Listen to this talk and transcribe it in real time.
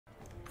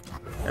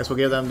guess we'll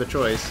give them the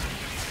choice.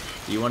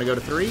 Do you want to go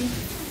to 3,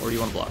 or do you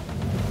want to block?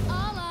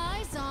 All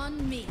eyes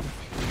on me.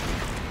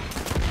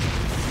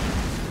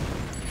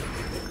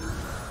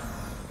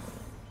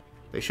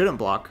 They shouldn't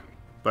block,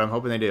 but I'm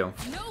hoping they do.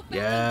 No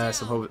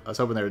Yes, I was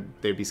hoping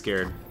they'd be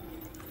scared.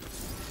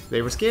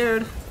 They were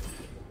scared.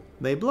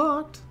 They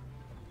blocked.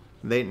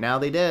 Now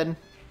they did.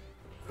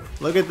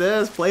 Look at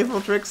this,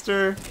 playful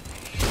trickster.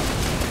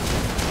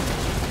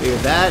 Dude,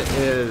 that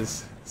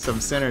is some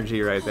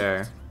synergy right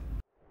there.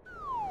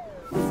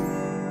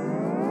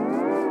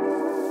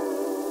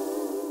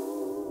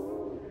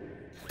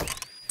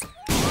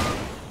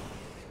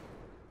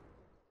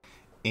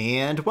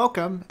 And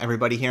welcome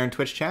everybody here in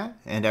Twitch chat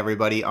and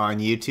everybody on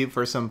YouTube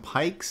for some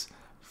Pyke's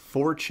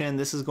Fortune.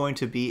 This is going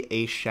to be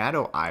a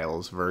Shadow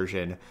Isles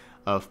version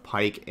of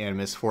Pyke and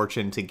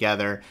Misfortune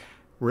together.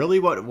 Really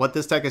what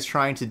this deck is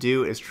trying to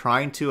do is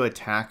trying to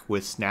attack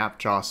with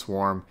Snapjaw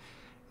Swarm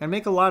and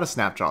make a lot of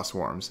Snapjaw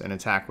Swarms and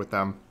attack with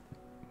them.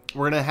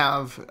 We're going to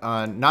have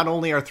not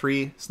only our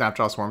 3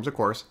 Snapjaw Swarms, of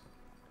course,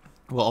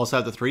 we'll also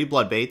have the 3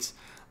 Bloodbaits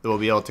that will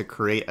be able to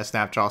create a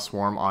Snapjaw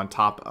Swarm on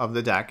top of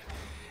the deck.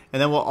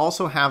 And then we'll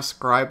also have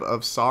Scribe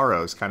of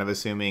Sorrows, kind of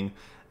assuming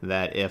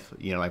that if,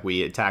 you know, like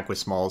we attack with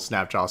small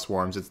Snapjaw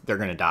Swarms, they're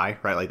going to die,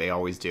 right, like they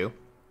always do.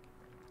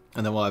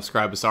 And then we'll have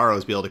Scribe of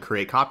Sorrows be able to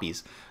create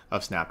copies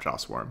of Snapjaw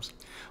Swarms.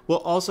 We'll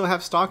also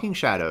have Stalking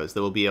Shadows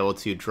that will be able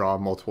to draw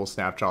multiple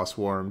Snapjaw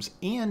Swarms,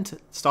 and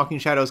Stalking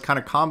Shadows kind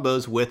of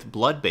combos with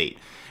Bloodbait,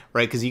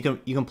 right? Because you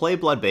can play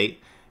Bloodbait,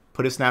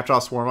 put a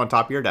Snapjaw Swarm on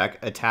top of your deck,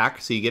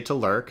 attack so you get to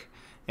lurk,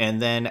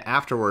 and then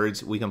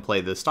afterwards we can play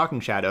the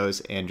Stalking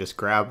Shadows and just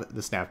grab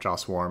the Snapjaw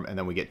Swarm, and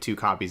then we get 2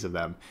 copies of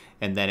them,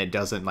 and then it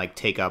doesn't like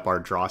take up our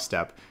draw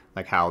step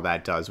like how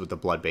that does with the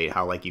Bloodbait,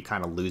 how like you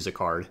kind of lose a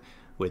card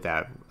with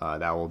that.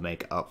 That will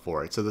make up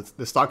for it. So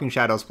the Stalking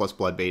Shadows plus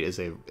Bloodbait is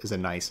a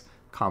nice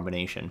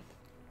combination.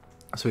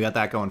 So we got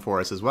that going for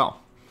us as well.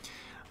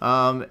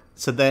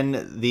 So then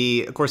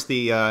of course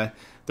the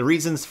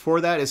reasons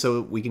for that is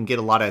so we can get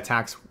a lot of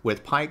attacks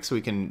with Pyke, so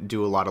we can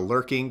do a lot of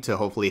lurking to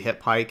hopefully hit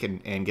Pyke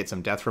and get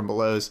some death from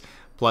belows.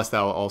 Plus that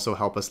will also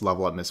help us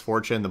level up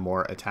Misfortune the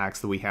more attacks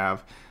that we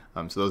have.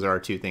 So those are our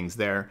 2 things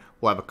there.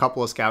 We'll have a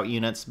couple of scout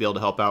units to be able to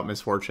help out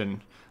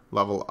Misfortune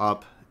level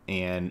up,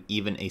 and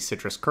even a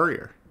Citrus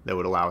Courier that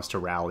would allow us to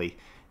rally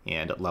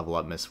and level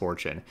up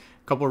Misfortune.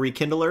 A couple of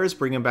Rekindlers,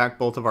 bringing back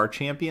both of our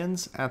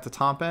champions at the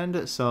top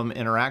end, some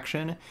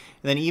interaction, and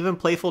then even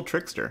Playful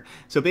Trickster.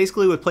 So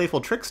basically with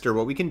Playful Trickster,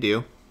 what we can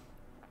do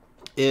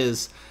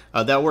is,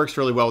 that works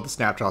really well with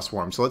the Snapjaw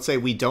Swarm. So let's say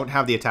we don't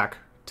have the attack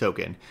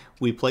token.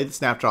 We play the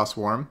Snapjaw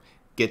Swarm,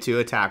 get to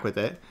attack with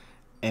it,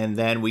 and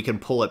then we can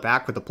pull it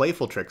back with the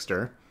Playful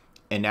Trickster,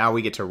 and now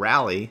we get to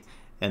rally.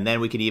 And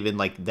then we can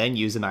even then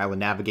use an Island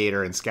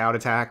Navigator and Scout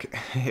attack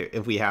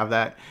if we have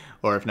that,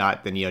 or if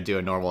not, then do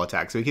a normal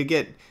attack. So we could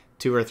get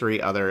 2 or 3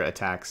 other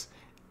attacks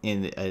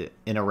in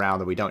a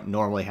round that we don't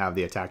normally have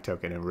the attack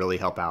token and really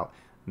help out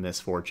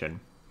Misfortune.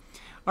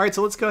 All right,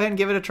 so let's go ahead and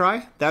give it a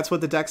try. That's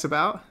what the deck's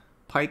about.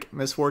 Pyke,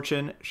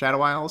 Misfortune,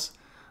 Shadow Isles.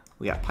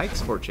 We got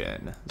Pyke's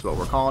Fortune is what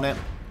we're calling it,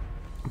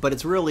 but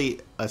it's really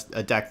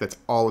a deck that's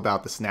all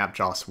about the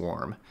Snapjaw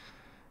Swarm.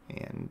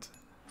 And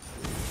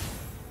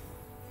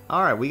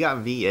all right, we got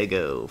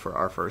Viego for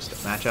our first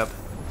matchup.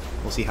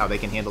 We'll see how they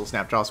can handle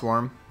Snapjaw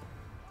Swarm.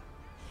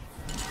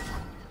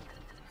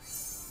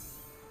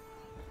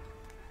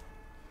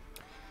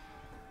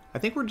 I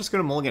think we're just going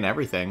to mulligan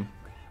everything,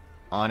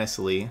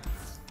 honestly.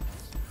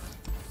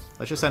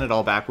 Let's just send it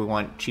all back. We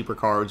want cheaper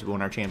cards. We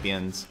want our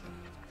champions.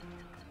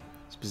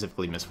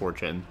 Specifically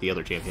Misfortune, the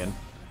other champion.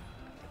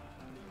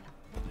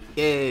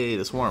 Yay,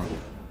 the Swarm.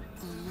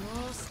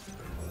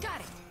 Got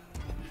it.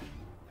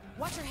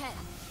 Watch your head.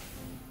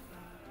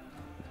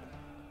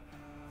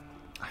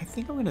 I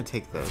think I'm going to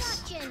take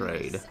this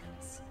trade.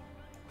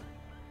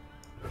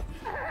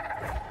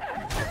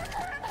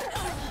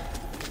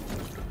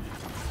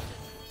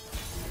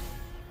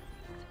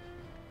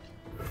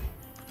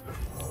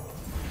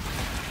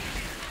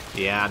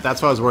 Yeah,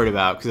 that's what I was worried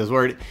about, because I was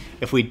worried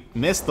if we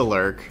missed the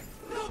lurk.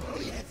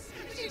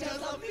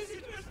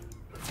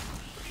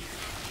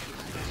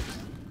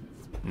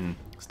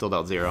 Still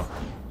dealt 0.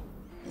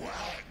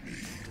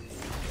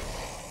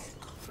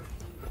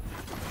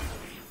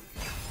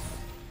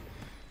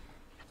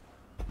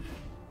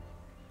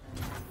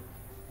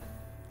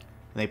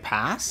 They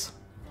pass?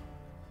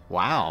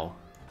 Wow.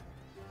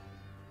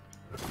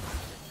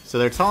 So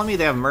they're telling me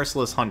they have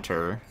Merciless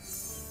Hunter.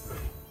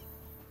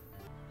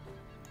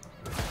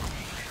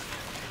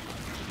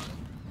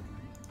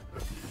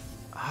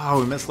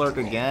 Oh, we missed Lurk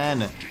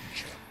again.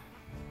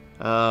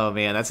 Oh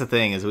man, that's the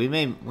thing, is we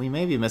may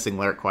be missing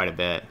Lurk quite a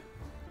bit.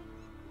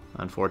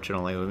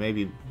 Unfortunately, we may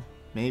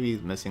be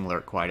missing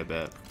Lurk quite a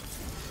bit.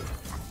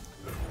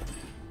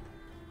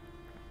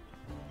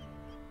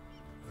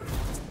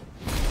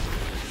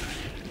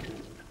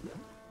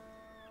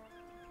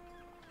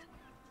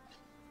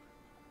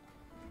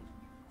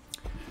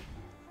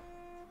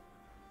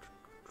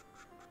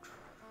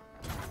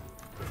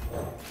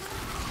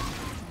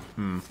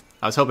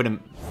 I was hoping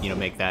to,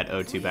 make that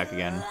O2 back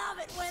again. Love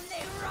it when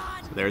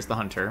So there's the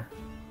hunter.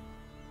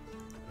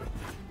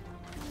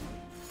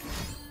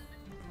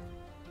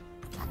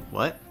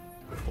 What?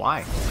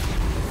 Why?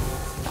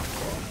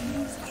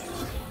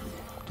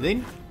 Do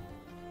they...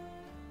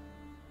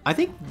 I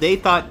think they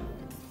thought...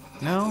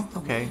 No?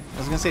 Okay. I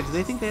was gonna say, do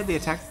they think they had the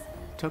attack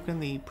token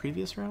the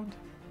previous round?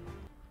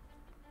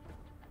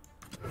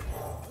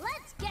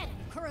 Let's get it,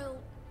 crew.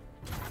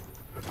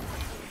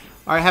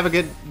 Alright, have a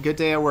good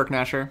day at work,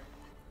 Nasher.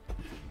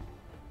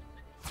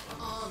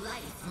 All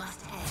life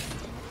must end.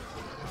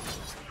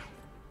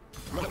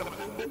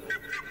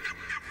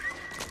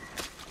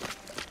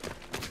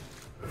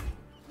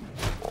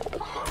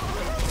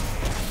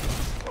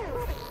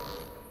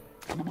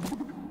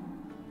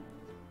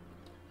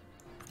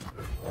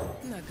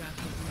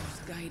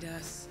 Guide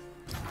us.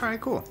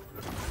 Alright, cool.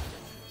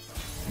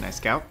 Nice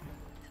scout.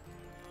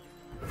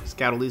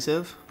 Scout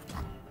elusive.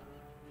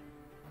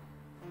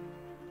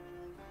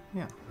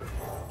 Yeah.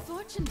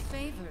 Fortune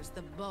favors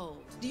the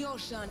bold. The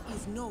ocean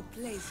is no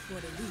place for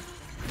the weak.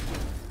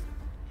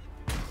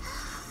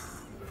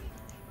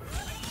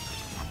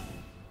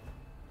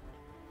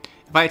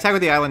 If I attack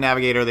with the Island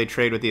Navigator, they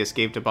trade with the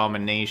Escaped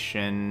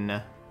Abomination.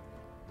 I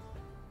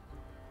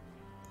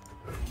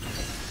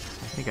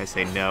think I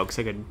say no, because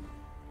I could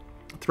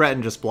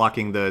threaten just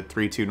blocking the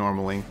 3-2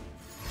 normally.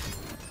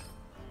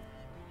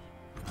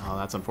 Oh,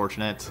 that's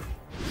unfortunate.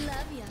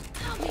 Love ya.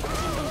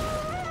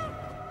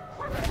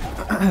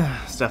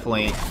 It's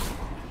definitely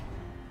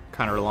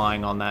kind of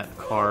relying on that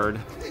card.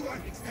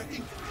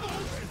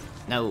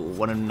 No,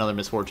 what another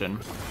misfortune.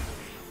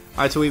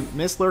 Alright, so we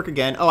missed Lurk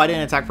again. Oh, I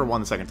didn't attack for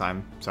 1 the second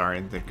time.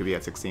 Sorry, that could be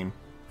at 16.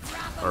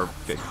 Or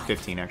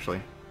 15,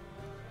 actually.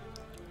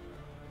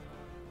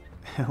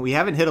 We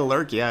haven't hit a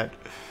Lurk yet.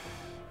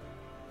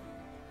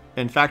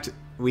 In fact,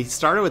 we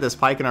started with this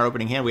Pyke in our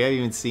opening hand. We haven't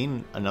even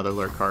seen another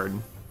Lurk card.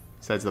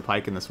 Besides the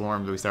Pyke and the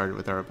Swarms, we started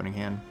with our opening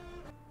hand.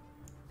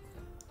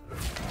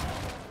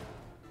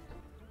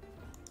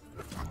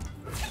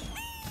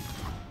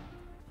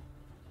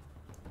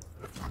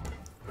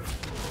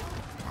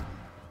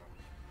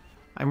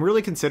 I'm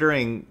really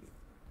considering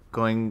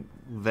going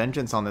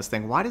Vengeance on this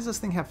thing. Why does this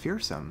thing have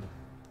Fearsome?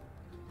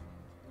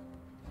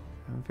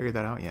 I haven't figured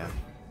that out yet.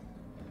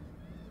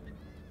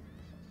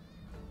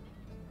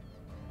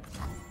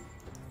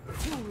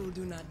 You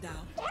do not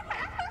doubt.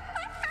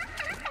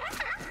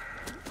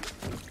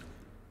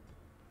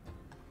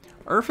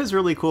 Urf is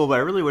really cool, but I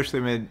really wish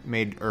they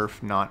made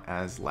Urf not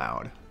as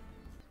loud.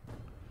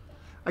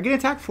 I can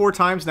attack 4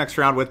 times next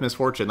round with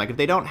Misfortune. Like if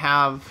they don't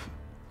have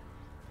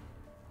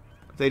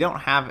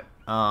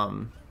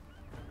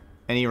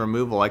any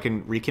removal, I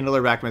can rekindle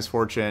her back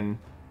Misfortune,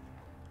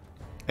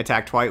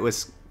 attack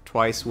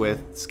twice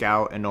with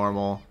Scout and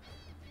normal,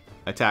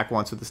 attack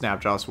once with the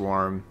Snapjaw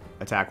Swarm,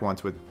 attack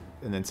once with,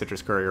 and then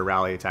Citrus Courier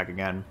rally, attack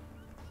again.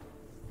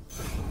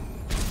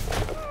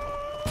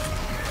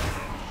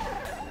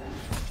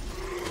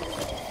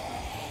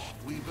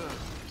 We burn,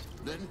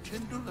 then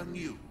kindle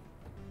anew.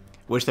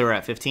 Wish they were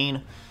at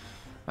 15,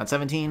 not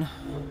 17.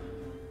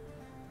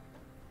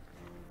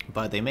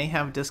 But they may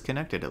have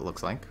disconnected, it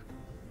looks like.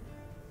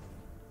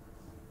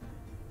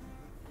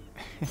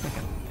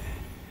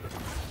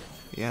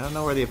 Yeah, I don't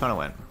know where the opponent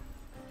went.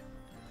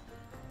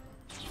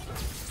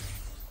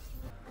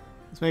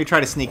 Let's maybe try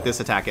to sneak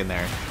this attack in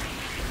there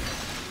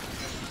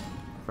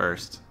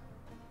first,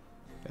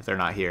 if they're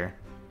not here.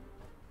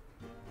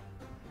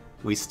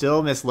 We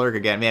still miss Lurk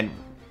again, man.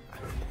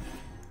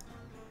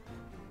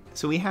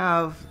 So we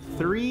have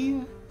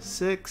 3,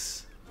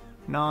 6,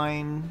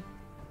 9,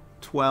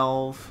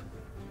 12,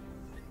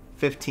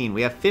 15.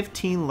 We have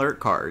 15 Lurk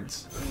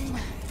cards.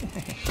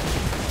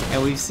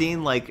 And we've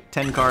seen like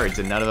 10 cards,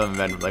 and none of them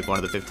have been like one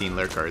of the 15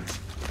 Lurk cards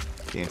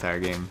the entire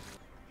game.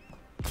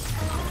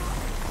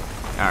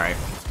 Alright.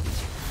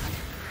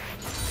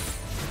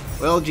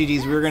 Well,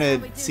 GG's, we were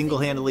gonna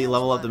single-handedly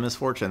level up the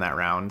Misfortune that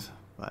round,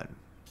 but...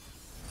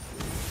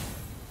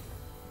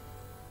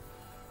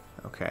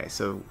 Okay,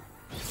 so...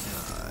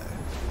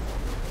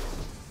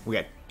 we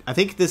got... I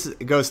think this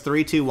goes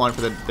 3-2-1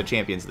 for the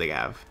champions they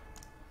have.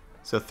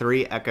 So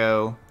 3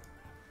 Ekko,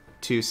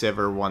 2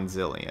 Sivir, 1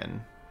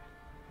 Zilean.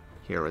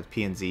 Here with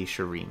PNZ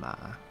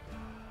Shurima.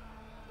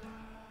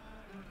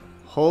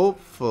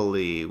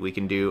 Hopefully we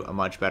can do a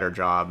much better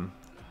job.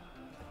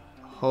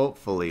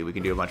 Hopefully we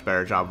can do a much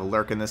better job of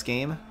Lurk in this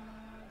game.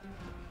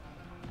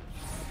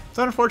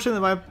 So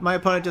unfortunately my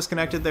opponent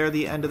disconnected there at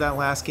the end of that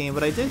last game,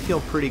 but I did feel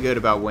pretty good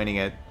about winning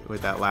it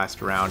with that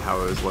last round, how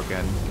it was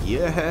looking.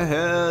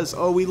 Yes!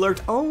 Oh, we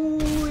lurked. Oh,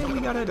 and we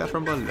got a death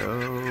from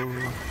below.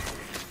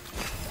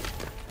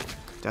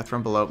 Death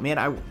from below. Man,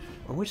 I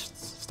wish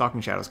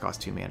Stalking Shadows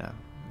cost 2 mana.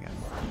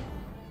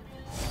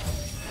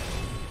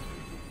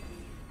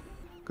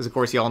 Because of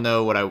course y'all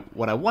know what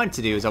I want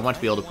to do is I want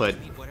to be able to put,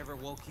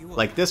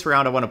 like this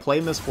round I want to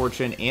play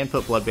Misfortune and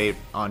put Bloodbait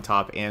on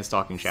top and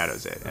Stalking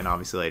Shadows it, and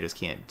obviously I just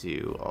can't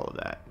do all of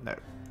that.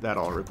 That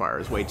all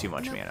requires way too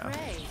much mana.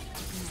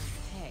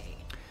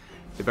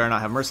 They better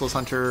not have Merciless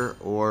Hunter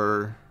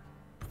or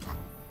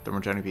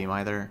Thermogenic Beam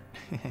either.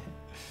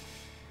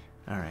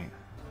 Alright.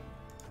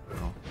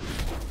 Well.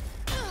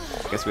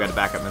 Guess we got to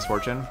back up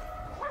Misfortune.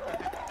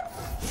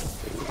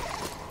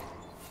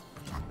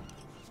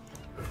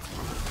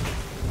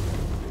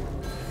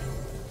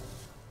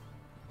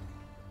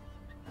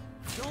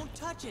 Don't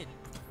touch it.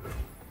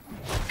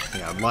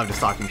 Yeah, I'd love to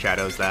Stalking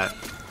Shadows that.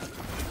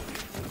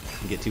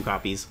 You get 2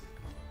 copies.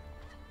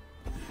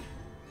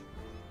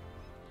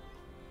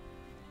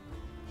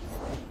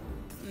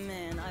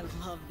 Man, I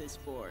love this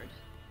board.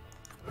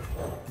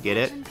 Get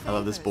it? I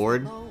love this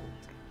board.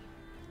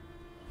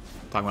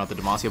 Talking about the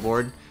Demacia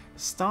board.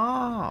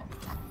 Stop!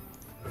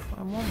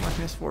 I want my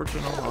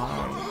Misfortune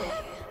alive.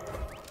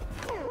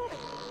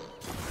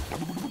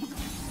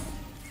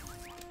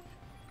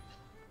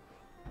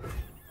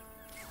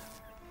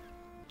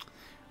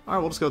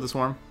 Alright, we'll just go with the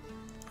Swarm.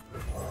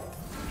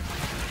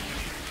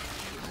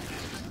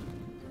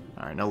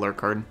 Alright, no Lurk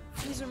card.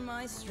 These are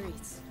my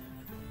streets.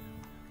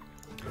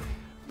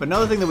 But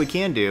another thing that we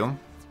can do,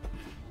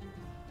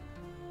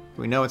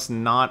 we know it's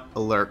not a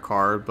Lurk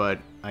card, but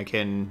I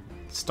can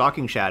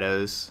Stalking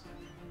Shadows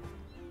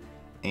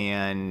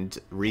and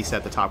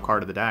reset the top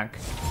card of the deck,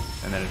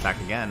 and then attack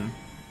again,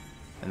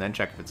 and then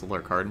check if it's a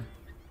Lurk card.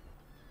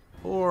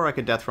 Or I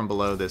could Death from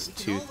Below this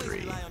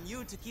 2-3.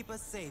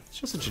 It's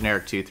just a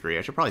generic 2-3.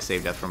 I should probably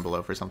save Death from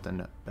Below for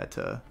something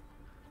that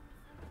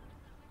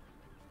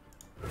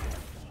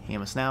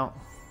ham us now.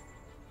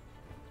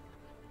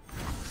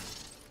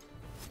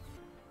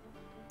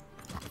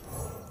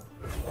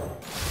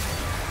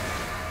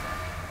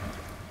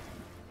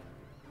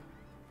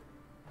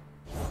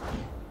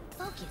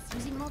 Focus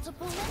using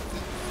multiple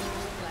lenses.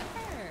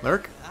 Clever.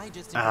 Lurk?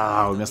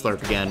 Oh, we missed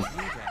Lurk again.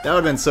 That would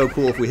have been so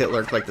cool if we hit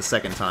Lurk like the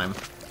second time.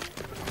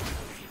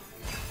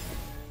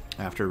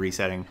 After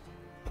resetting.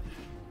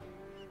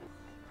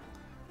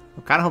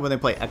 I'm kind of hoping they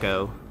play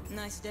Ekko.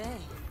 Nice day.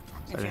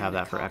 So I have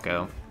that for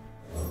Ekko.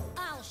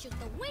 I'll shoot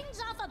the wings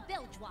off a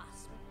bilge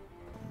wasp.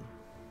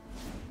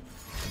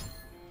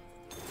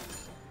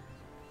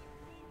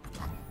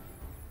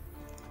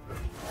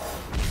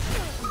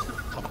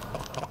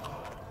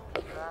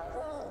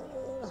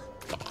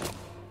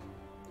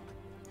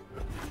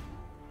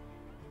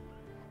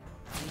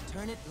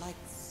 Turn it like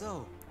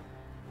so.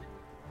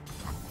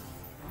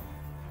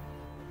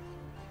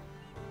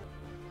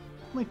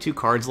 Only 2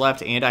 cards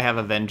left, and I have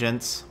a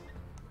Vengeance.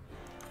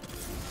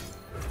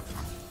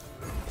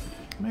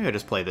 Maybe I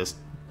just play this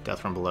Death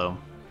from Below.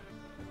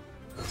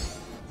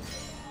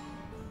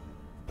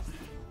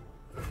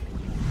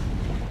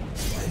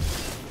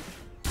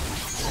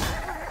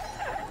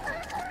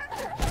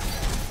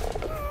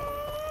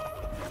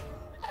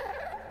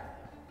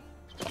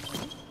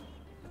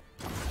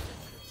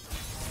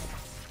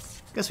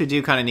 Guess we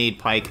do kind of need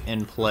Pyke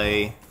in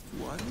play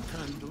One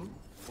candle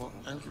for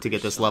every to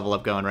get this level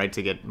up going, right?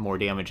 To get more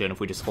damage in. If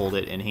we just hold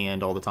it in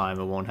hand all the time,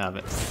 it won't have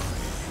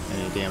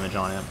any damage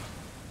on it.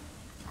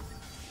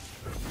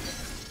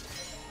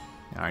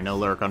 Alright, no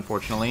Lurk,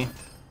 unfortunately.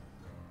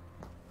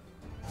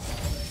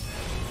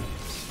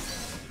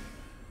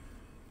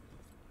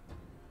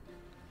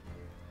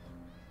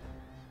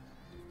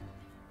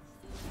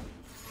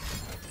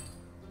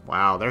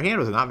 Wow, their hand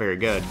was not very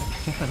good.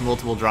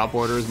 Multiple drop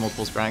orders,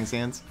 multiple scrying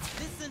sands.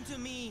 Listen to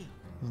me.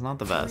 It was not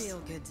the best. Real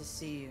good to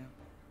see you.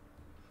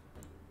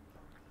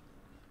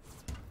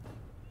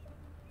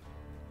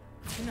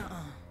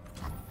 Nuh-uh.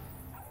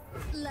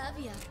 Love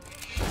ya.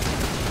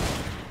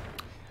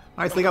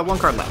 Alright, so they got 1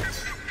 card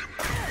left.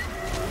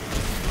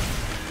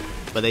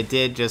 But they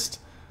did just,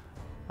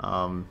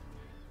 you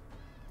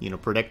know,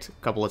 predict a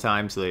couple of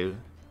times, so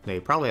they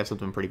probably have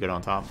something pretty good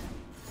on top.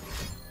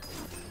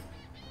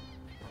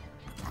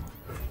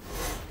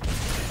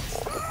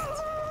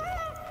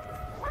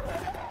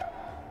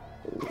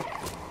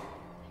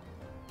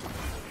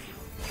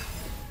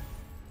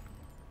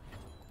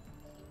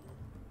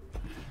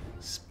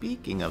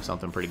 Speaking of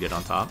something pretty good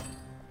on top.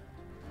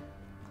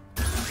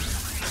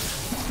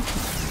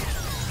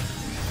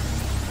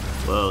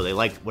 Whoa, they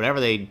liked whatever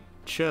they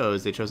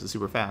chose it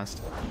super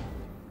fast.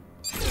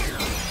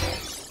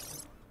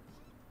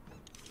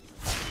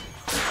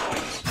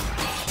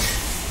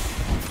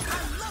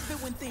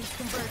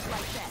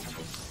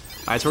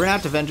 Alright, so we're gonna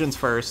have to Vengeance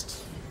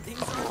first.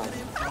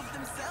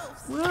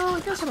 Well, I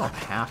guess I don't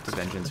have to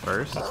Vengeance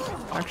first.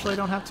 Actually, I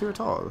don't have to at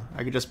all.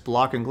 I could just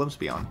block and Glimpse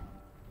Beyond.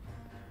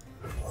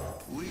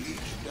 We each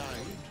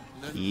died,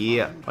 then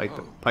Yeah,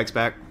 Pyke's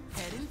back.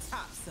 Heading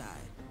topside.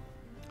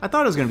 I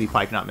thought it was going to be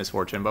Pyke, not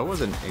Misfortune, but I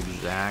wasn't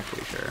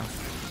exactly sure.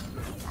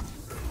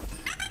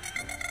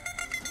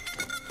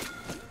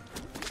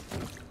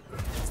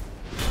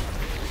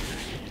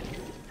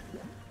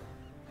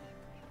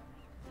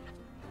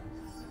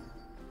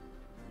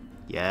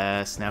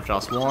 Yes,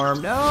 Snapjaw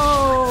Swarm.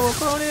 No,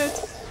 opponent.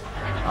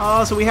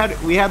 Oh, so we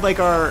had like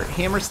our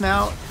Hammer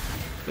Snout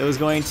that was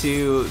going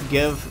to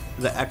give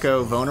the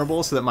Ekko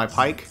vulnerable so that my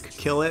Pyke could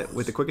kill it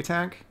with the quick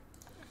attack.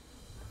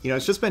 You know,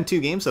 it's just been 2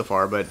 games so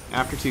far, but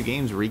after 2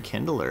 games,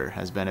 Rekindler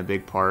has been a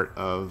big part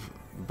of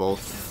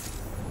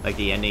both, like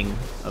the ending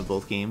of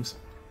both games.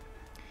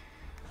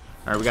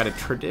 Alright, we got a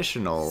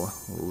traditional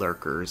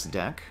Lurkers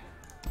deck.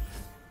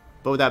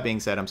 But with that being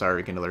said, I'm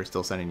sorry, Rekindler,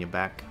 still sending you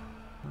back.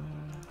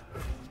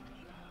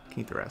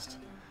 Keep the rest.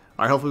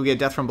 Alright, hopefully we get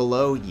death from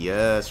below.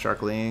 Yes,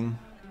 Sharkling.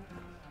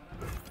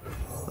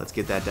 Let's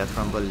get that death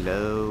from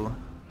below.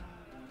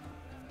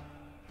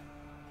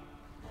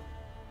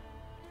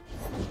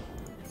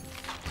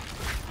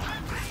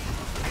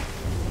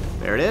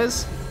 There it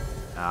is.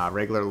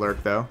 Regular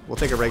Lurk, though. We'll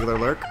take a regular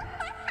Lurk.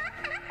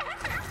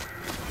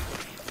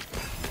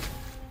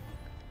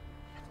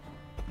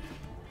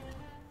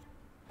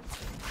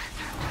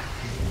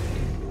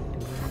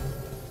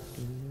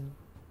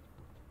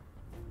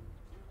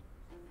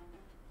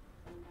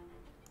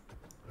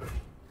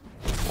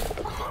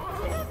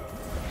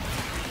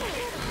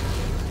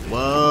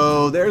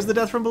 Whoa, there's the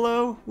death from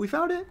below. We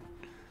found it.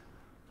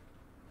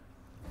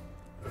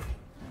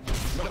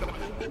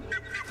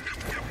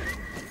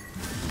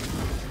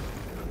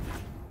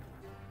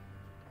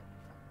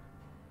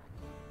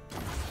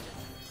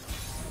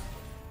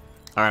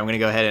 Alright, I'm going to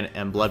go ahead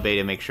and Bloodbait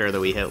and make sure that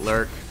we hit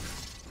Lurk.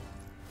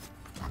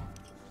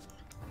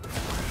 And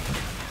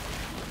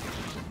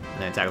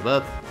then attack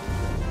above.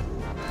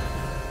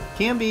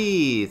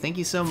 Camby, thank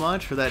you so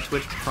much for that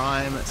Twitch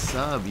Prime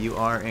sub. You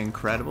are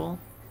incredible.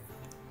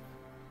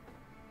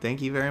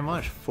 Thank you very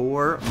much.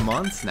 4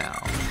 months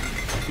now.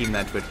 Keeping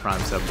that Twitch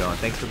Prime sub going.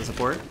 Thanks for the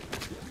support.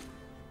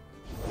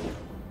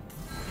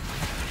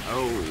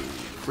 Oh,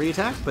 free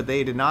attack, but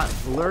they did not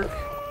Lurk.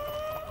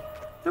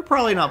 They're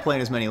probably not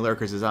playing as many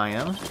Lurkers as I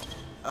am.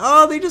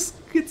 Oh, they just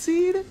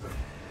concede?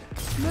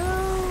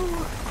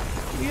 No!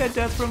 We had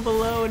death from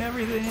below and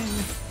everything.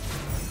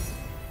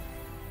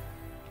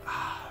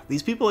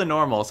 These people in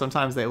normal,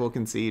 sometimes they will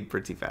concede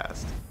pretty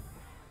fast.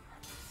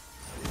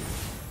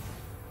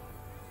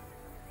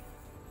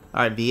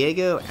 Alright,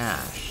 Viego,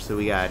 Ashe. So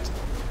we got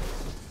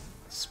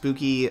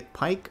Spooky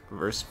Pyke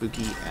versus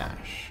Spooky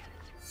Ashe.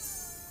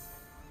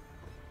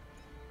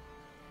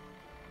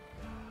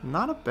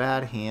 Not a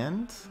bad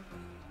hand.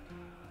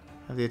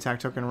 Have the attack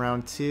token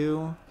round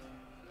 2.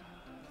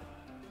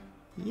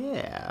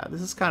 Yeah,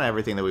 this is kind of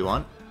everything that we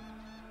want.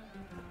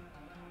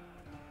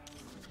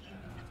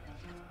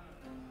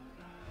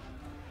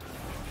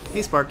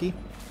 Hey, Sparky.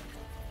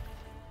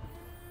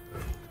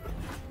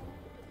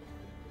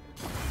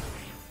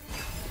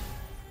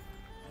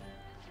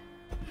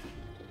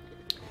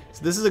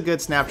 So this is a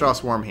good Snapdraw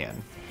Swarm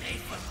hand.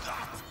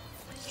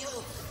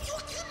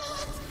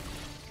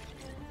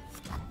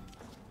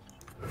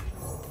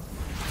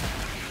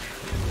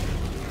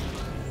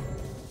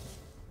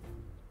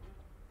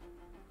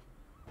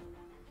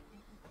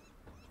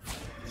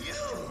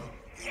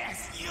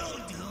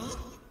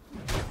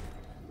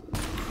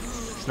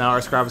 Now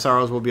our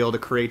Scrabosaurus will be able to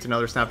create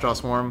another Snapjaw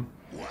Swarm.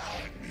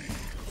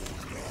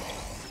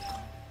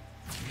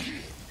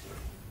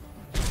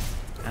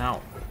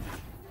 Ow.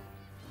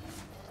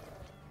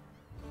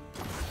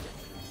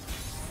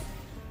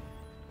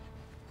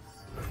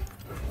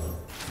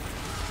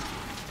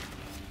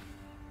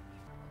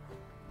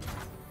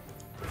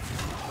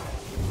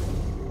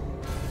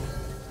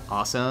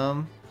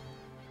 Awesome.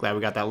 Glad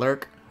we got that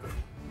Lurk.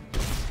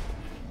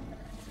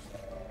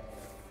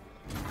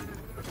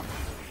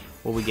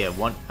 What we get?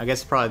 One? I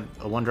guess probably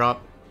a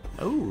 1-drop.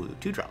 Oh,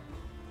 2-drop.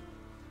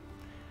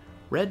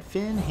 Red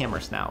Fin Hammer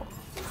Snout.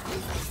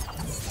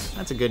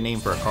 That's a good name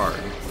for a card.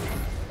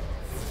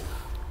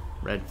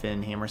 Red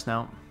Fin Hammer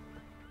Snout.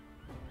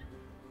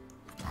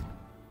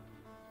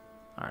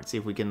 Alright, see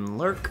if we can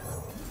Lurk.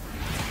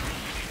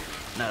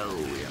 No,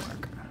 we didn't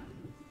Lurk.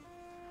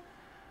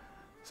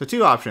 So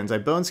 2 options. I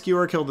Bone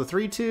Skewer, killed the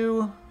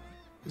 3-2.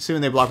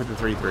 Assuming they block with the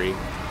 3-3.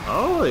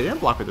 Oh, they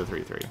didn't block with the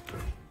 3-3.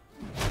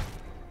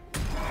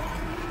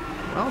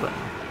 Well then.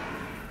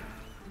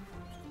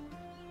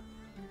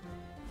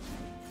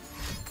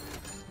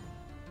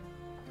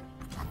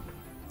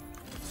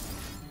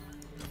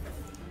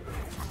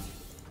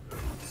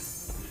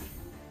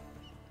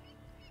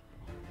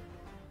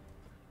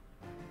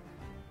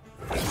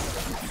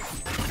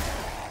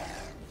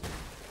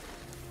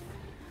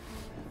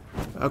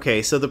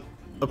 Okay, so the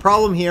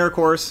problem here, of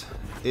course,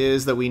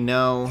 is that we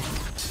know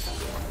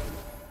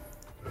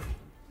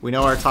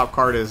our top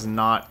card is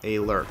not a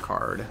Lurk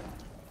card.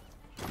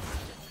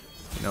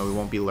 No, we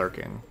won't be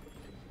lurking.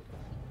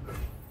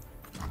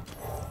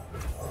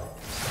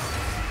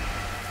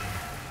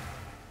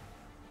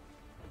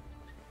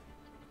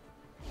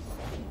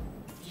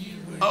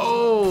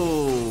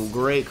 Oh,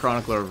 great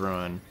Chronicler of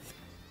Ruin.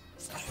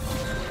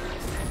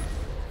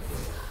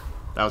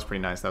 That was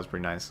pretty nice. That was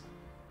pretty nice.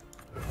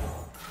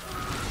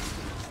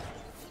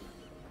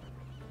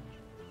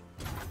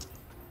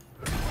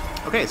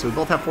 Okay, so we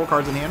both have 4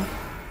 cards in hand.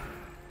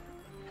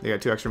 They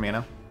got 2 extra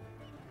mana.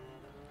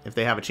 If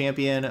they have a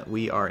champion,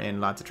 we are in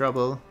lots of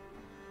trouble.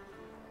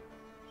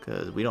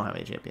 Because we don't have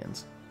any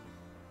champions.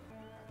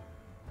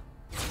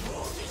 You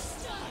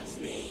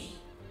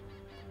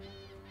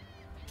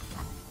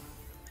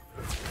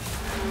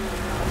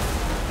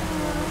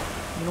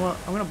know what?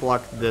 I'm going to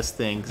block this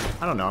thing.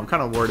 I don't know. I'm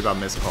kind of worried about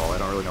miscall. I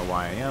don't really know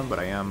why I am, but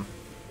I am.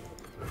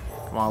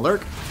 Come on,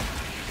 Lurk.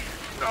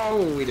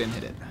 Oh, we didn't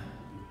hit it.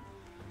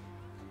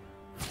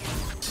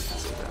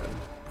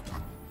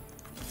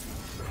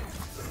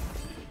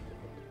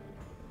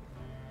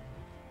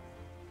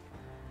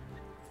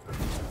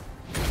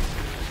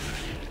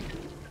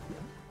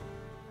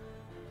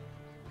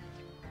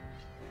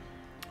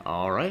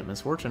 Alright,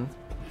 Misfortune.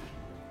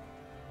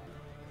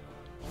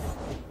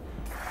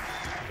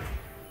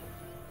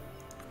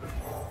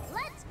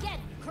 Let's get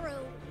crew.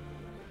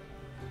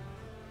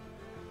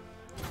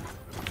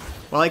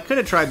 Well, I could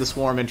have tried the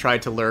Swarm and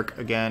tried to Lurk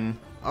again.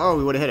 Oh,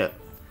 we would have hit it.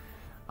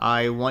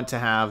 I want to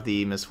have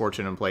the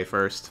Misfortune in play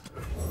first.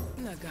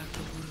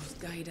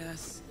 Guide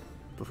us.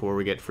 Before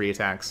we get free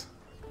attacks.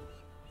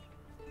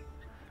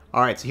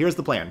 Alright, so here's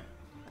the plan.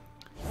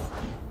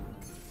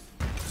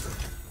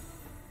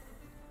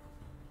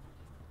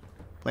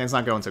 Plan's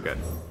not going so good.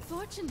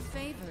 Fortune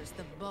favors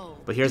the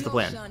bold. But here's the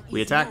plan.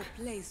 We attack,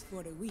 No place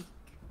for the weak.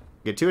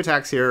 get 2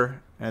 attacks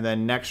here, and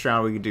then next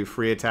round we can do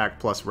free attack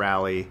plus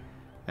rally,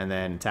 and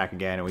then attack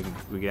again, and we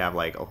could have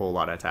like a whole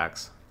lot of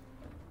attacks.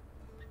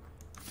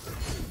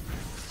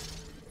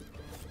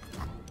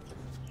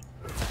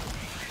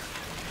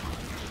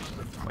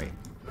 Wait.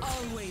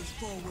 Always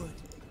forward.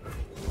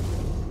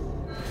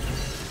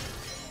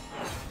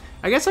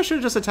 I guess I should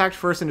have just attacked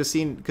first and just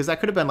seen, because that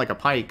could have been like a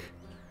Pyke.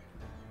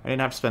 I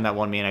didn't have to spend that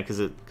 1 mana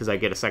because I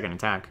get a second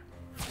attack.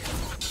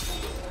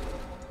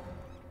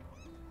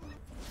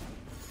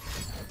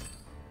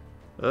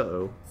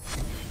 Uh-oh.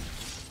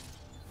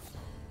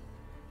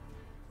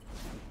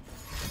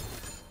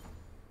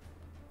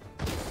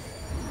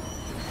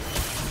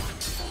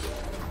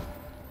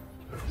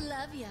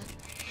 Love ya.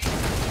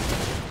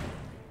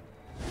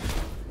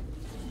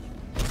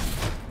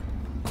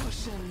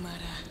 Ocean Mara.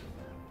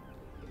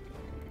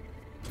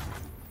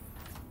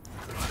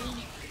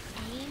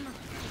 Aim.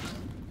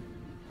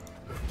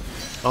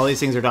 All these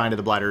things are dying to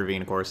the Bladder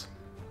Ravine, of course.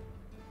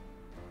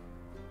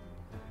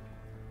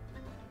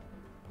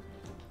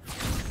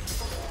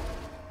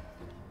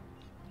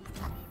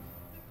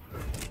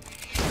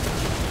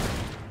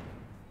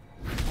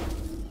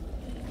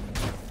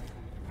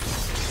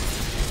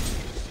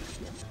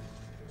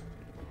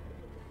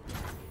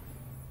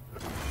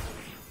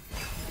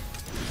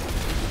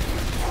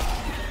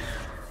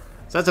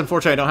 So that's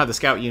unfortunate I don't have the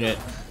scout unit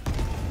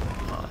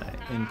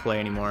in play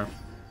anymore.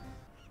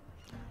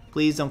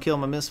 Please don't kill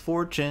my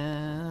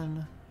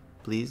Misfortune.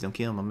 Please don't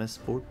kill my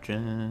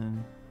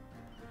Misfortune.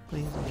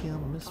 Please don't kill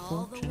my All the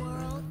Misfortune.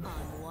 world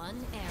on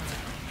one arrow.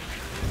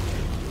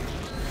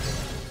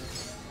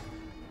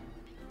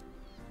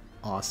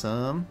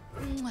 Awesome.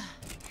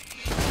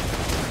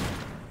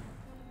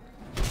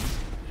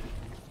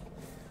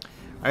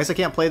 I guess I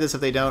can't play this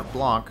if they don't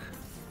block.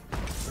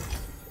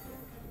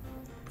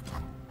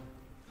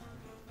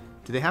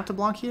 Do they have to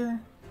block here?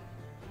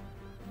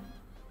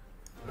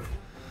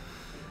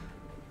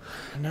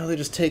 No, they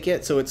just take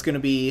it, so it's going to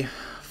be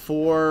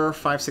 4,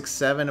 5, 6,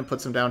 7, and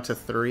puts them down to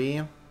 3.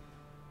 I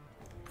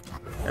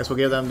guess we'll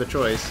give them the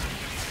choice.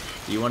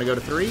 Do you want to go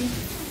to 3,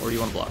 or do you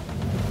want to block?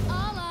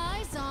 All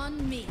eyes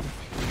on me.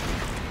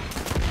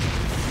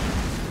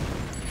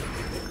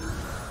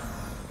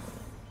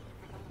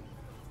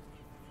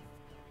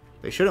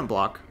 They shouldn't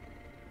block,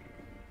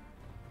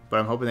 but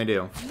I'm hoping they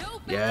do. No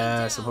backing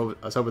Yes, down.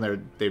 I was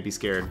hoping they'd be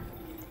scared.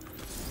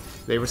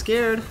 They were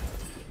scared.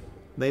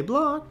 They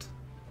blocked.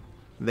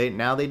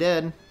 Now they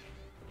did.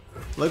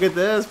 Look at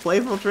this,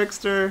 playful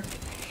trickster.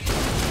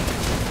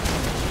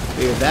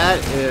 Dude,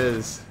 that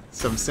is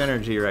some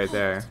synergy right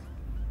there.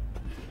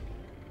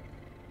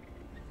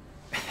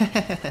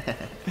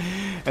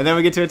 And then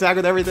we get to attack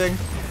with everything.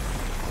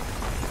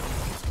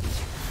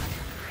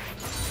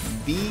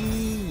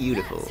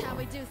 Beautiful. That's how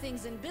we do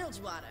things in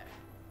Bilgewater.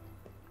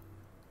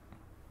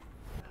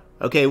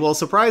 Okay, well,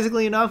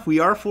 surprisingly enough, we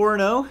are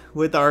 4-0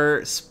 with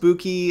our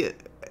spooky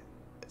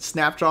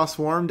Snapjaw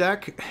Swarm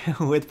deck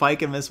with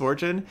Pyke and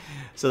Misfortune.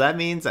 So that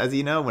means, as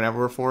you know, whenever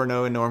we're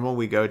 4-0 in normal,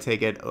 we go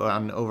take it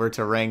on over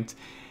to ranked.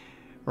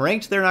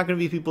 Ranked, they're not going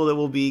to be people that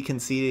will be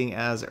conceding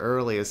as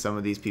early as some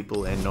of these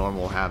people in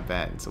normal have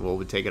been. So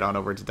we'll take it on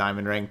over to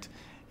Diamond Ranked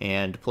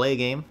and play a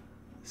game.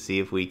 See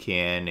if we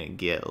can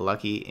get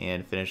lucky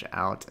and finish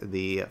out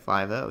the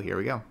 5-0. Here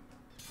we go.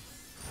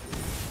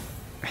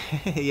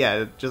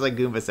 Yeah, just like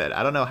Goomba said.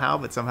 I don't know how,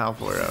 but somehow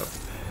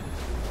 4-0.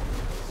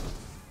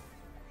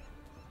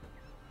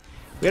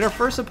 We had our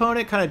first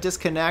opponent kind of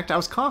disconnect. I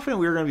was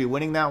confident we were going to be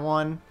winning that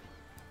one,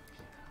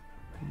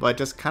 but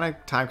just kind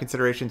of time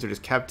considerations, we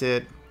just kept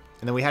it.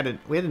 And then we had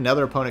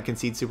another opponent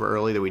concede super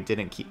early that we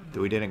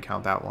didn't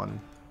count that one.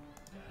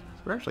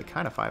 So we're actually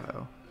kind of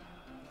 5-0.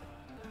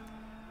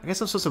 I guess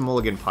I'm supposed to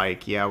mulligan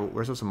Pyke. Yeah,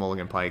 we're supposed to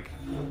mulligan Pyke.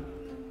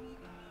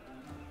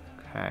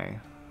 Okay.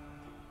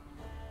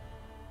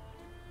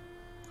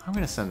 I'm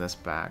going to send this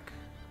back.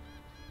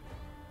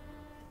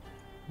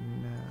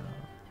 No.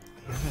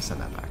 Yeah, I'm going to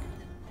send that back.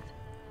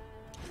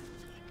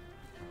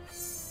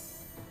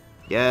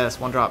 Yes,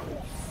 1 drop.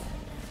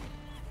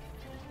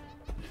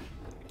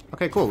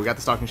 Okay, cool. We got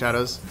the Stalking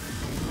Shadows.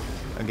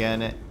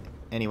 Again,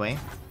 anyway.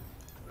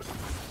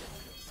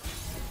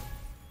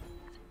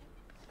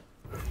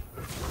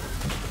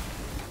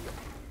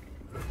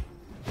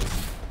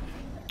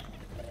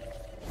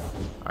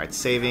 Alright,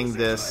 saving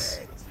this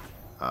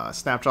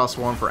Snapjaw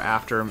Swarm for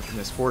after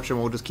Misfortune.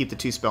 We'll just keep the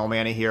 2 spell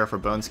mana here for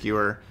Bone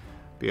Skewer.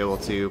 Be able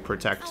to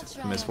protect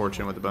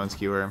Misfortune with the Bone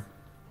Skewer.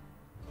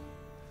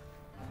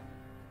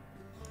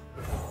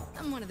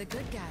 I'm one of the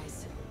good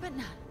guys, but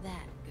not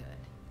that good.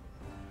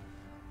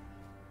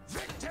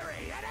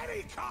 Victory at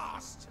any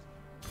cost!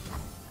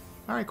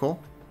 Alright,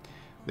 cool.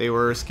 They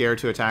were scared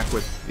to attack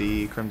with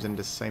the Crimson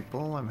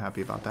Disciple. I'm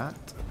happy about that.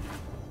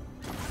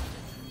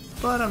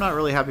 But I'm not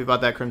really happy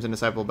about that Crimson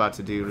Disciple about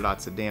to do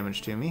lots of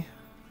damage to me.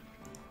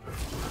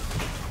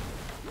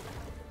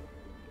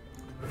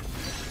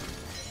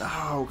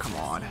 Oh, come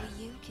on.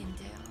 You can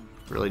do.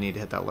 Really need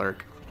to hit that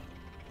Lurk.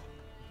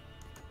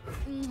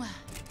 Mwah.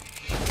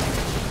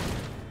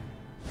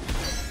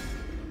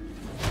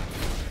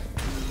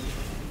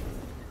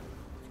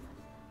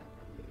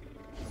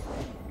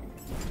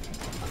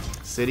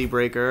 City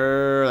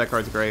Breaker. That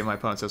card's great. My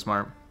opponent's so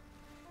smart.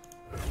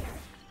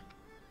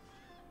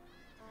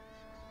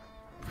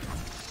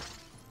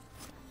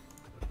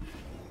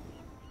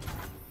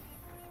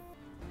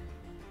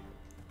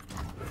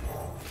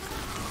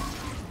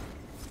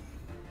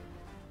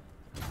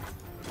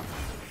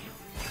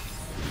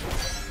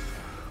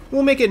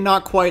 We'll make it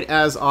not quite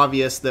as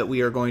obvious that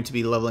we are going to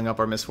be leveling up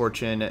our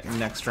Misfortune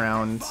next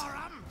round.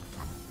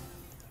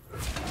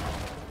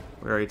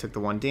 We already took the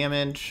 1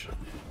 damage.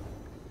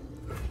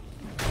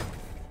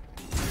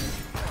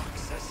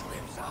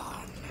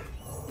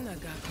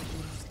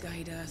 Nagakabulus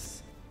guide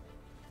us.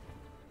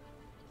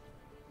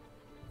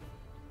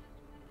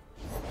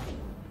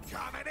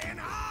 Coming in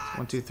hot!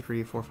 1, 2,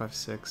 3, 4, 5,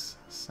 6,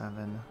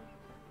 7.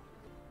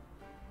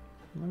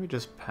 Let me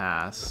just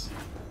pass.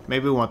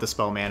 Maybe we want the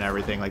spell mana and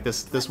everything. Like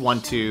this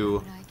 1/2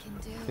 What I can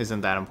do.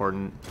 isn't that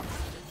important.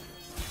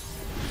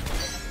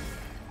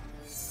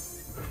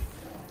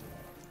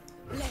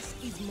 Less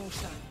is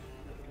motion.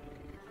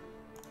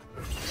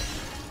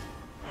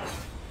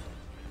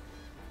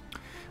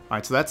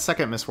 Alright, so that's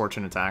second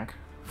Misfortune attack.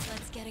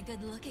 Let's get a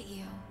good look at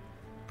you.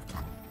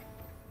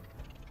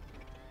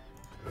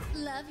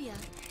 Love ya.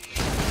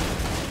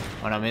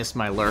 Oh, and I missed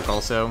my Lurk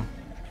also.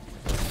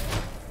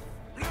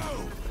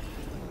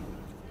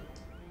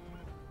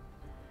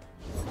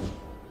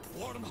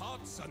 Warm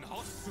hearts and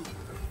hot soup.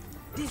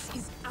 This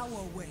is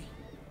our way.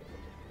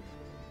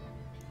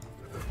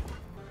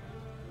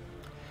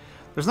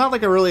 There's not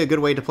like a really good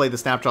way to play the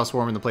Snapjaw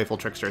Swarm and the Playful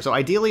Trickster. So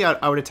ideally,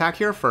 I would attack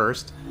here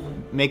first,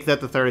 make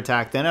that the 3rd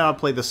attack, then I'll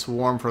play the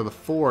Swarm for the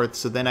 4th,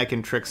 so then I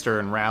can Trickster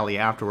and Rally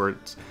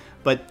afterwards.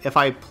 But if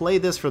I play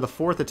this for the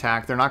 4th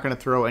attack, they're not going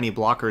to throw any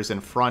blockers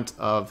in front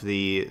of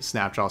the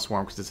Snapjaw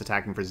Swarm because it's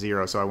attacking for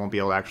 0, so I won't be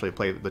able to actually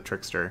play the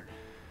Trickster.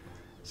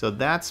 So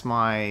that's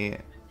my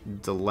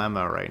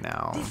dilemma right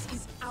now. This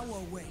is our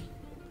way.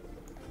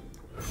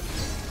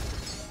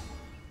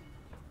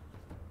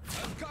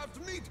 I've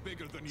carved meat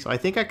bigger than you. So I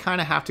think I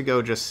kind of have to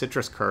go just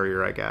Citrus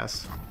Courier, I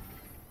guess.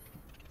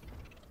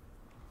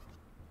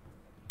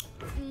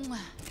 Mwah.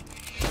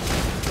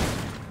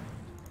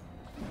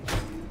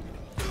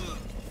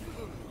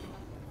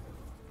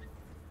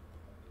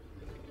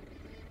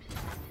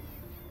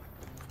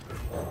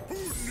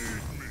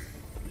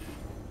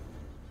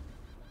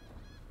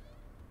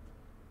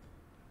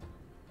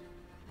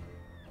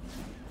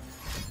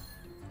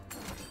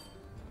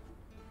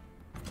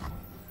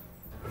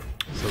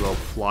 So they'll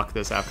flock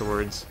this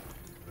afterwards.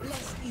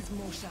 Less is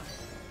motion.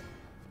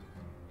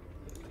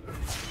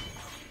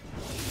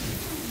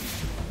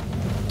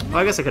 Well,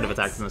 I guess I could have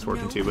attacked the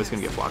Misfortune too, but it's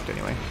going to get blocked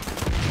anyway.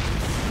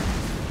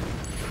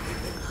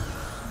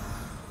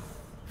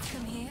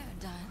 Come here,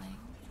 darling.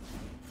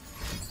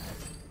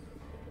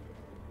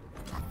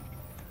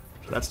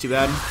 So that's too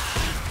bad.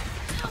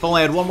 If only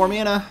I had 1 more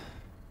mana.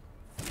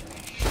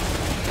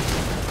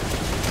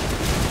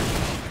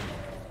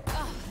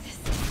 Oh, this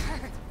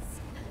hurts.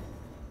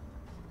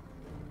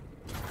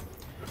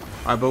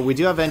 Alright, but we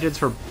do have Vengeance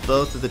for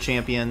both of the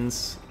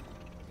champions.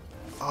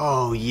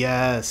 Oh,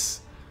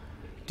 yes.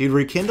 Dude,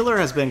 Rekindler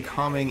has been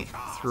coming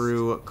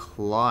through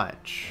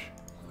clutch.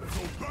 Go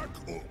back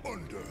or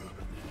under.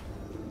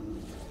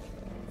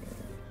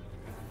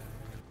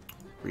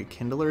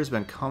 Rekindler has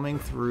been coming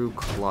through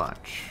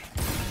clutch.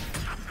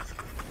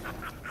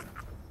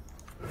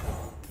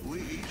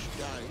 We each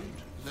died,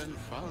 then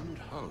found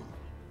home.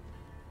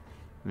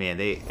 Man,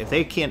 if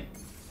they can't...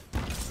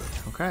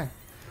 Okay.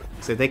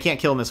 So if they can't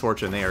kill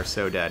Misfortune, they are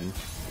so dead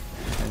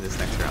in this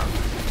next round.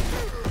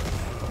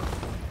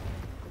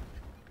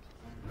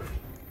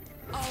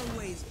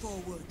 Always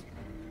forward.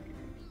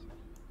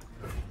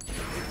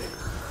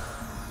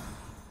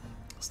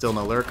 Still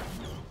no Lurk.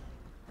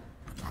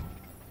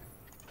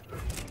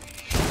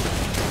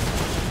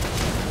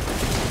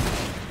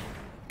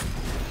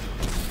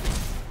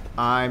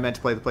 I meant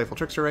to play the Playful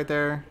Trickster right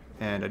there,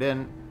 and I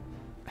didn't.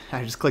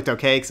 I just clicked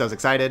OK because I was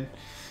excited.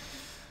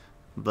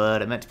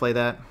 But I meant to play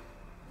that.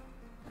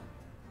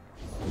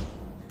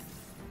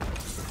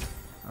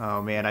 Oh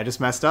man, I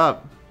just messed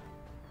up.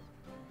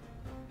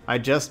 I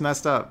just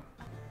messed up.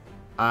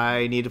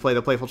 I need to play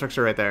the Playful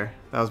Trickster right there.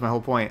 That was my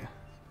whole point.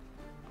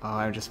 Oh,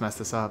 I just messed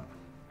this up.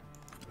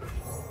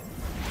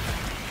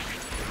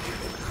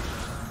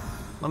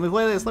 Let me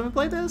play this. Let me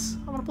play this.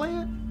 I want to play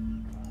it.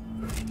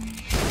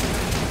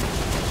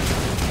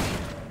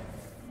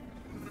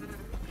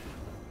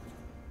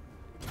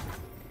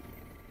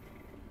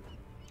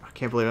 I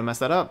can't believe I messed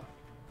that up.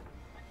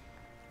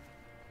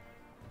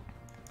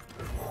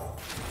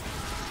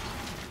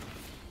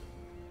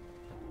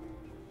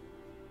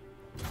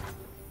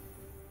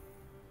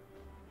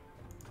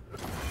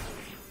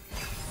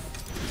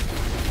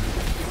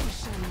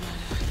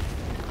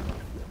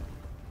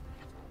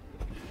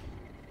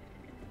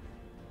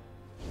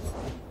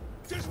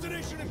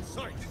 Destination in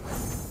sight.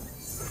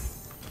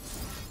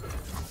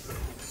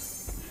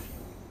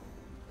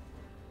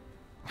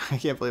 I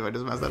can't believe I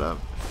just messed that up.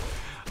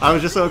 I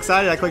was just so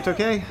excited I clicked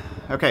OK.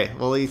 Okay,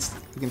 well at least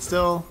we can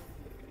still...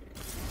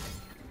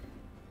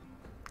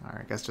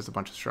 Alright, I guess just a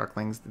bunch of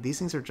Sharklings. These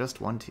things are just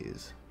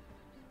 1-2s.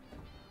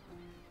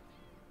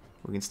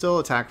 We can still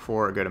attack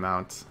for a good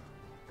amount.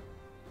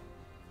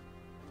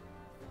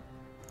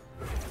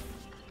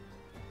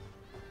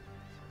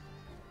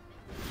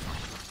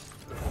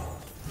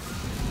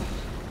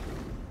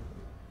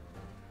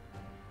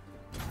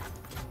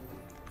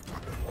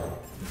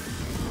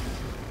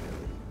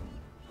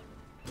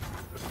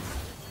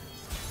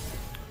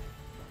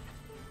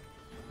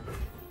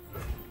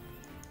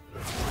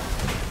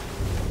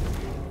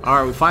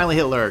 Alright, we finally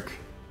hit Lurk.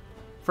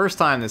 First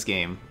time this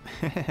game,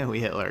 we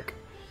hit Lurk.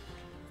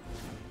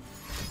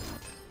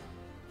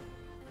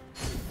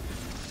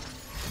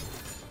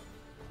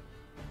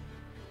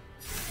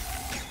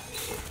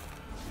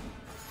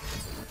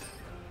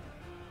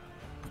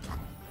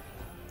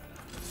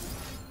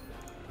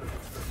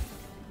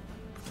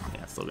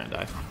 Yeah, still gonna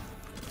die.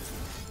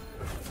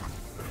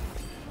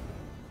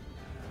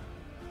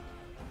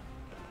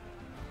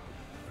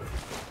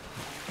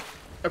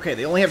 Okay,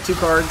 they only have 2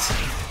 cards.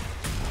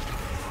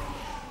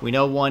 We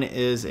know one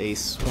is a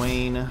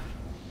Swain.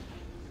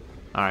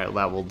 Alright,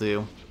 that will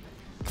do.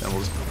 Then we'll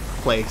just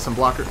play some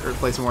blocker or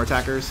play some more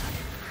attackers.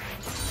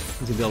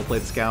 To be able to play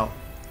the scout.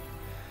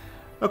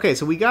 Okay,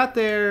 so we got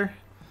there,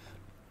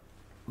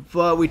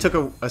 but we took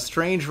a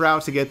strange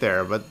route to get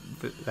there. But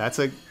that's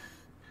a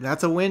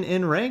win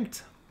in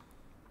ranked.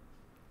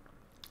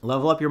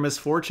 Level up your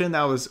misfortune.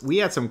 We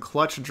had some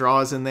clutch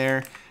draws in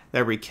there.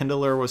 That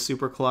Rekindler was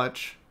super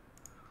clutch.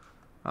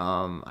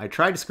 I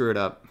tried to screw it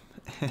up.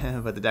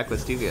 But the deck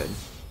was too good.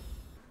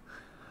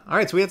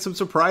 Alright, so we had some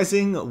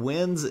surprising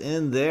wins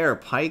in there.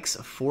 Pyke's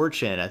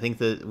Fortune. I think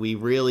that we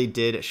really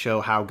did show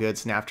how good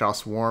Snapjaw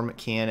Swarm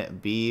can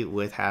be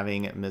with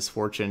having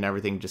Misfortune and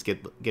everything, just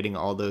getting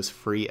all those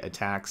free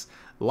attacks.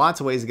 Lots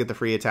of ways to get the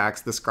free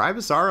attacks. The Scribe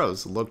of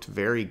Sorrows looked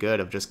very good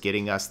of just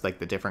getting us like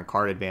the different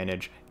card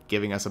advantage,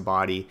 giving us a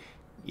body,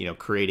 you know,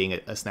 creating a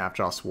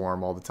Snapjaw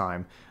Swarm all the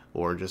time,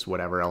 or just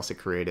whatever else it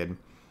created.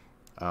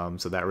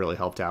 So that really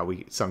helped out.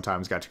 We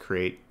sometimes got to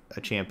create a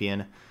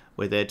champion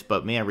with it,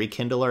 but man,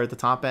 Rekindler at the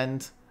top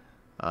end,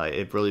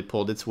 it really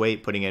pulled its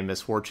weight, putting in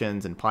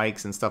Misfortunes and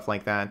Pikes and stuff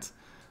like that.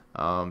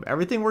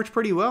 Everything worked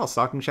pretty well.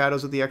 Stalking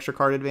Shadows with the extra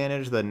card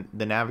advantage, the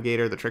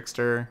Navigator, the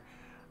Trickster.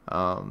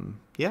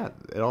 Yeah,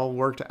 it all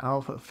worked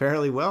out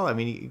fairly well. I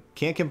mean, you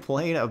can't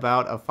complain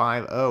about a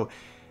 5-0.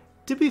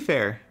 To be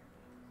fair,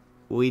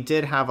 we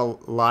did have a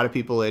lot of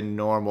people in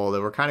normal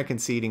that were kind of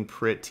conceding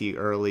pretty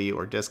early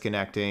or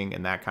disconnecting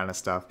and that kind of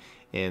stuff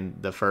in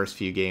the first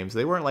few games.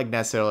 They weren't like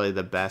necessarily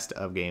the best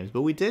of games,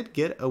 but we did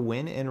get a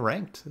win in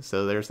ranked,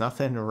 so there's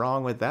nothing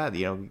wrong with that.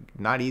 You know,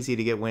 not easy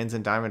to get wins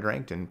in diamond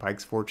ranked, and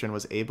Pyke's Fortune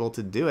was able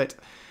to do it.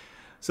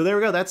 So there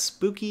we go. That's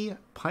Spooky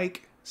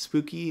Pyke,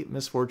 Spooky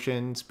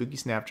Misfortune, Spooky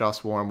Snapjaw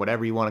Swarm,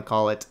 whatever you want to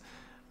call it.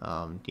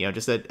 You know,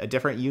 just a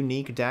different,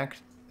 unique deck,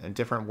 a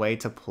different way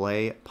to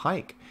play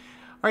Pyke.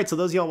 All right, so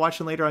those of y'all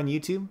watching later on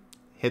YouTube,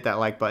 hit that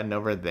like button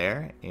over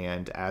there,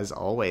 and as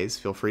always,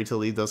 feel free to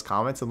leave those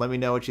comments and let me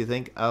know what you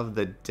think of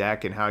the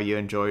deck and how you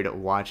enjoyed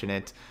watching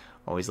it.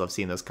 Always love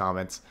seeing those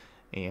comments,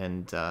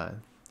 and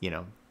you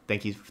know,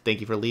 thank you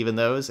for leaving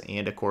those,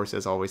 and of course,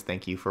 as always,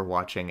 thank you for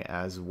watching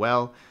as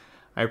well.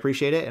 I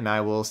appreciate it, and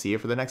I will see you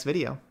for the next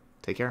video.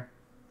 Take care.